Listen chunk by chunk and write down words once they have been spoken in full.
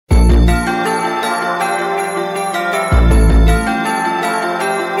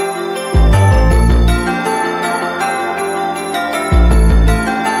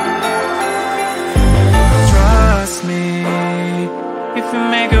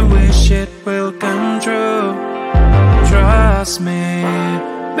your wish, it will come true. Trust me,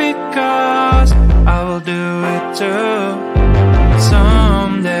 because I will do it too.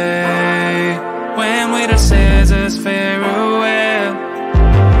 Someday, when winter says us farewell,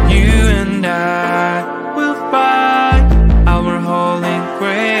 you and I will find our holy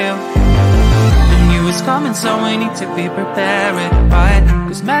grail. The new is coming, so we need to be prepared, right?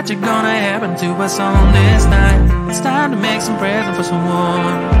 Cause magic gonna happen to us on this night. It's time to make some present for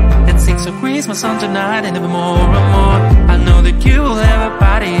someone, and sing some Christmas song tonight and evermore and more. I know that you will have a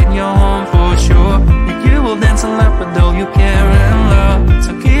party in your home for sure, that you will dance and laugh with all you care and love.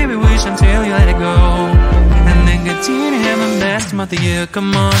 So keep your wish until you let it go, and then continue having the best month of the year.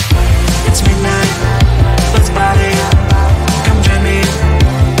 Come on, it's midnight, let's party, come join me.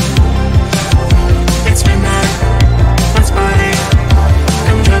 It's midnight, let's party,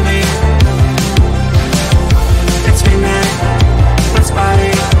 come join me. It's midnight, let's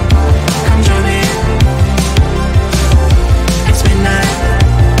party, come join me. It's midnight,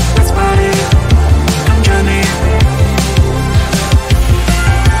 let's party, come join me.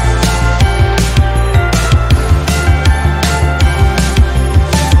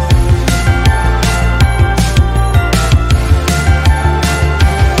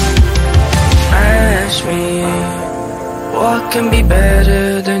 Ask me, what can be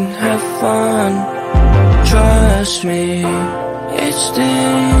better than have fun? Trust me, it's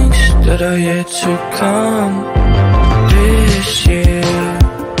things that are yet to come. This year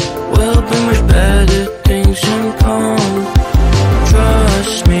will bring much better things in come.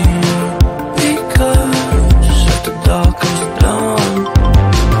 Trust me, because after dark comes dawn.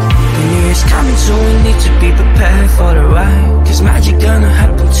 The new year's coming, so we need to be prepared for the ride. Cause magic gonna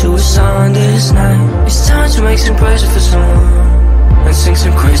happen to us on this night. It's time to make some presents for someone, and sing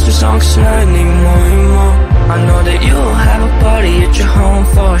some Christmas songs tonight, need more and more. I know that you'll have a party at your home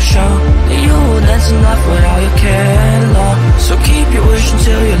for sure, that you'll dance and laugh with all your care and love. So keep your wish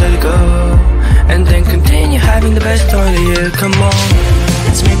until you let it go, and then continue having the best time of the year. Come on,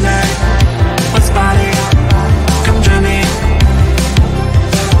 it's midnight, let's party, come join me.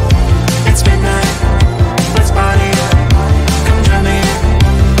 It's midnight, let's party, come join me.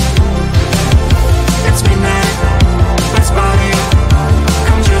 It's midnight, let's party,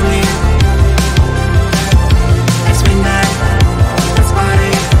 come join me. It's midnight, let's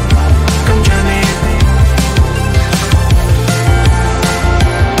party, come join me.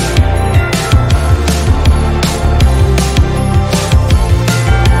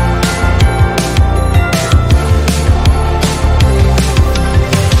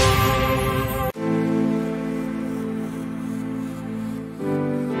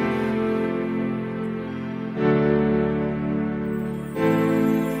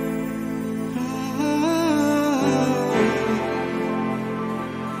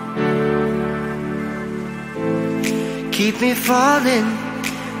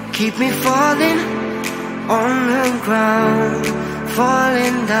 Keep me falling on the ground,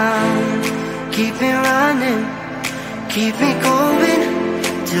 falling down. Keep me running, keep me going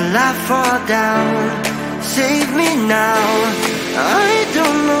till I fall down. Save me now, I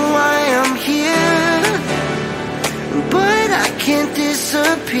don't know why I'm here, but I can't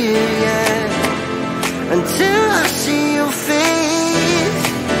disappear yet until I see your face.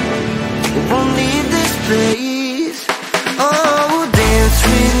 Won't leave this place. Oh, dance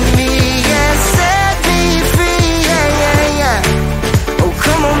with me, yeah, set me free, yeah, yeah, yeah. Oh,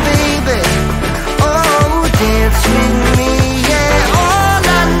 come on, baby. Oh, dance with me, yeah. All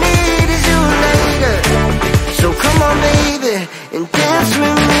I need is you later. So come on, baby, and dance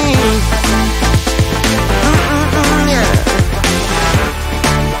with me. Yeah.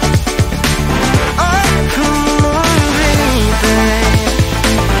 Oh, come on, baby.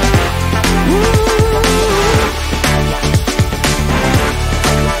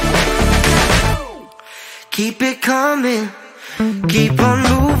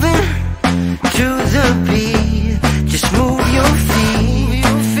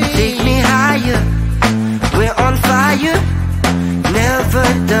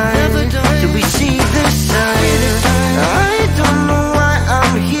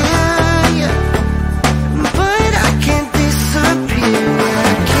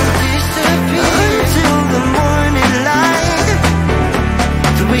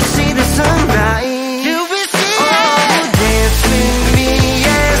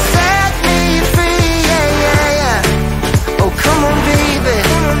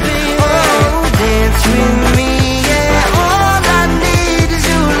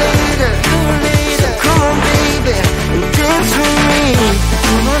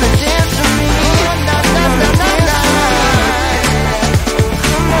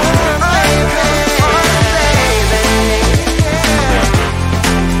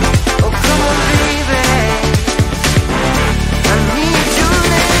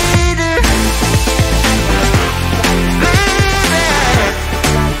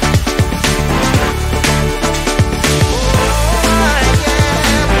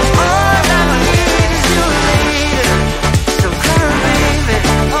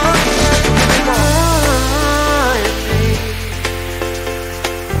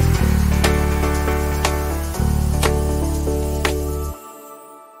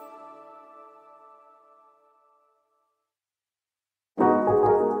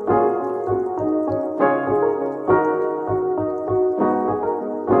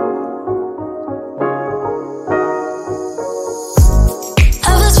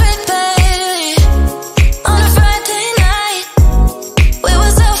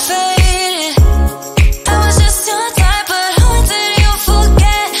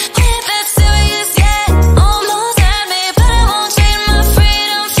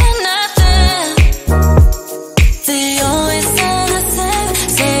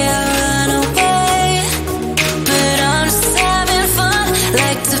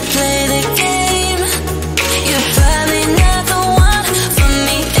 like to play the game. You're probably not the one for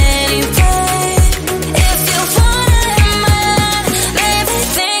me anyway. If you wanna hit my line, maybe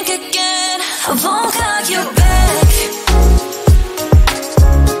think again. I won't call you back.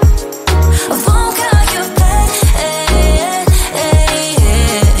 I won't call you back.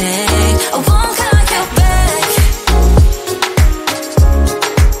 I won't call you back.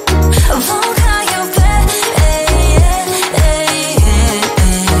 I won't call you back.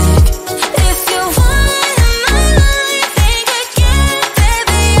 If you want it in my life, think again,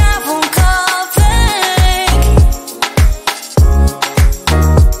 baby, I won't call back.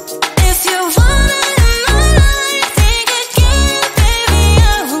 If you want it in my life, think again, baby,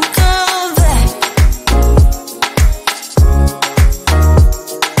 I won't call back.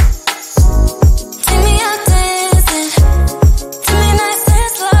 Take me out dancing, take me nice and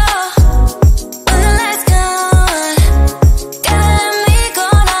slow. When the lights gone, gotta let me go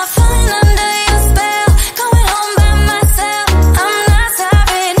now. Falling under your spell, going home by myself. I'm not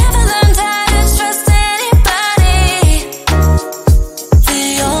sorry, never learned how to trust anybody. They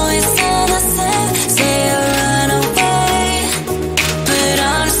always sound the same, say you'll run away, but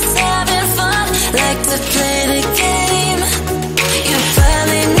I'm just having fun, like to play the game. You're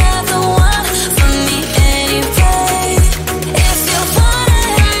probably not the one for me anyway. If you wanna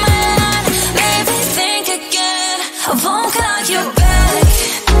hit my line, maybe think again. I won't call you back.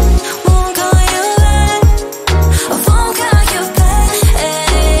 Won't call you back. I won't call you back.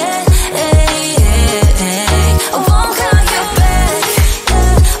 I won't call you back.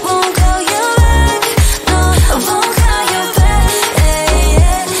 Won't call you back. No, I won't call you back.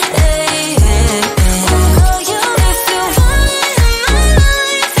 Won't call you. If you want it in my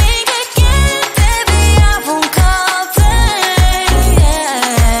life, think again, baby, I won't call back.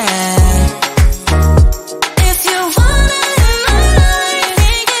 If you want it in my life,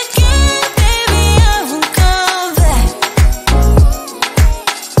 think again, baby, I won't call back.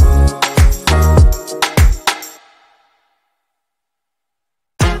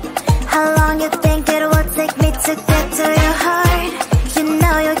 How long you think it will take me to get to your heart? You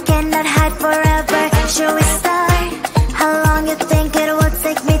know you cannot hide forever. Should we start? How long you think it will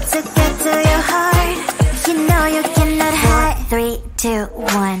take me to get to your heart? You know you cannot hide. 4, 3, 2,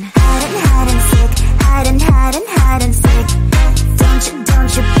 1. Hide and seek. Hide and seek.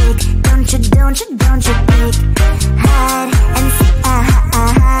 Don't you peek. Don't you peek. Hide and seek.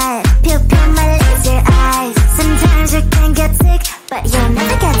 Hide. Pew my laser eyes. Sometimes you can get sick, but you'll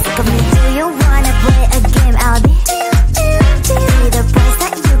never get sick of me. Do you wanna play a game? I'll be the place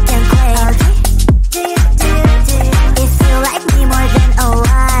that you can play. If you like me more than a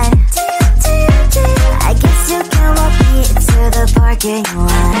lot, I guess you can walk me to the parking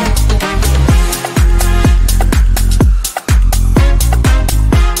lot.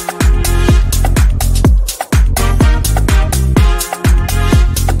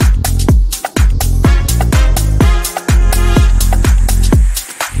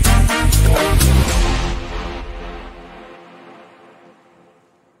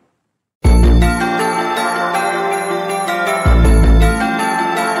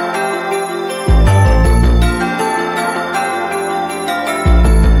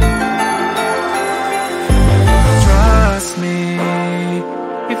 Trust me,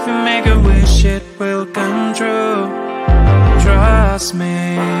 if you make a wish, it will come true. Trust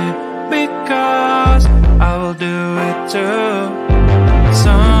me, because I will do it too.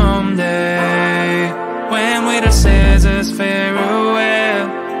 Someday, when we the scissors farewell,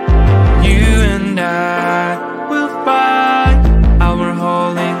 you and I will find our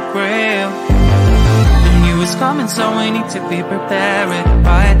holy grail. The new is coming, so we need to be prepared,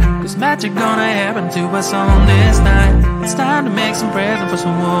 right? Cause magic gonna happen to us on this night. It's time to make some present for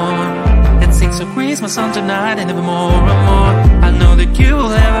someone. Let's sing some Christmas song tonight and even more and more. I know that you will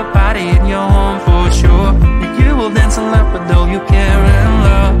have a party in your home for sure. That you will dance and laugh with all you care and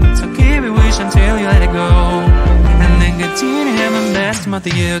love. So keep your wish until you let it go, and then continue having the best month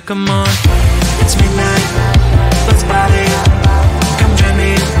of the year. Come on, it's midnight, let's party. Come join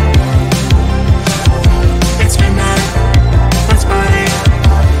me. It's midnight, let's party.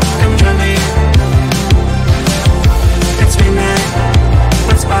 Come join me. It's midnight,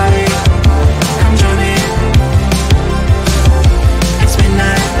 let's party. Come join me. It's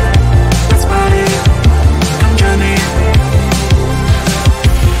midnight, let's party. Come join me.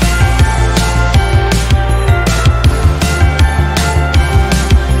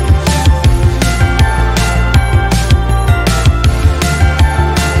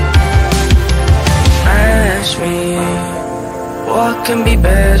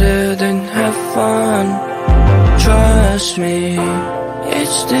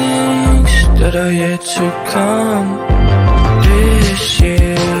 It's things that are yet to come. This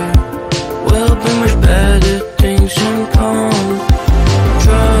year will bring much better things in come.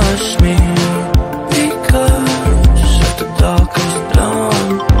 Trust me, because of the dark is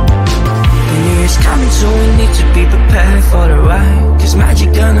done. The new year's coming, so we need to be prepared for the ride. Cause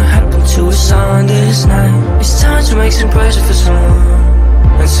magic gonna happen to us on this night. It's time to make some presents for someone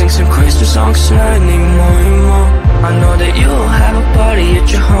and sing some Christmas songs tonight, need more and more. I know that you'll have a party at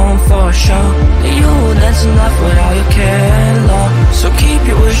your home for a show, that you will dance in life with all your care and love. So keep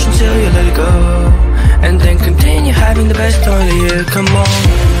your wish until you let it go, and then continue having the best of the year. Come on,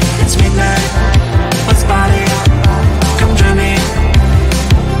 it's midnight, let's party. Come join me.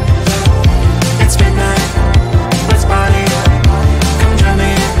 It's midnight, let's party. Come join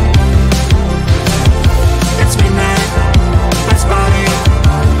me. It's midnight, let's party.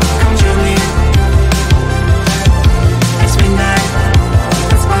 Come join me. It's midnight,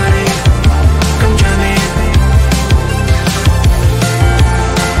 let's party. Come join me.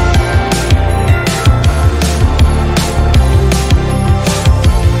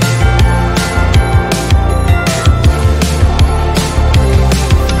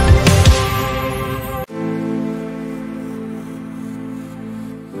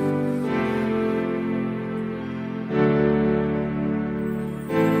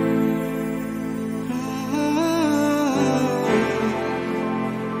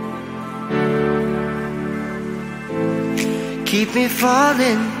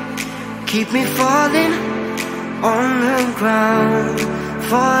 Keep me falling on the ground,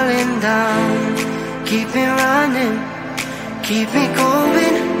 falling down. Keep me running, keep me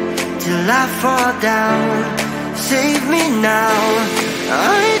going till I fall down. Save me now,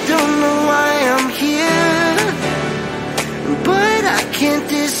 I don't know why I'm here, but I can't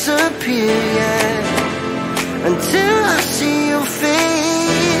disappear yet until I see your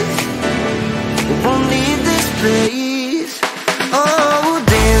face. Won't leave this place. Oh,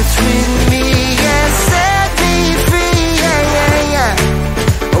 dance with me, yeah, set me free, yeah, yeah, yeah.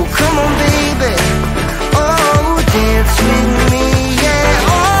 Oh, come on, baby. Oh, dance with me, yeah.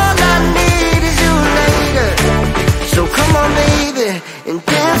 All I need is you later. So come on, baby, and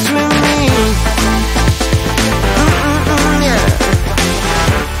dance with me. Yeah.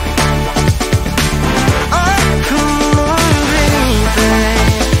 Oh, come on, baby.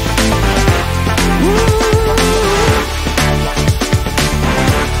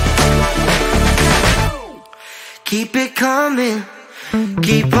 Keep it coming,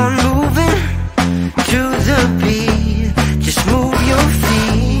 keep on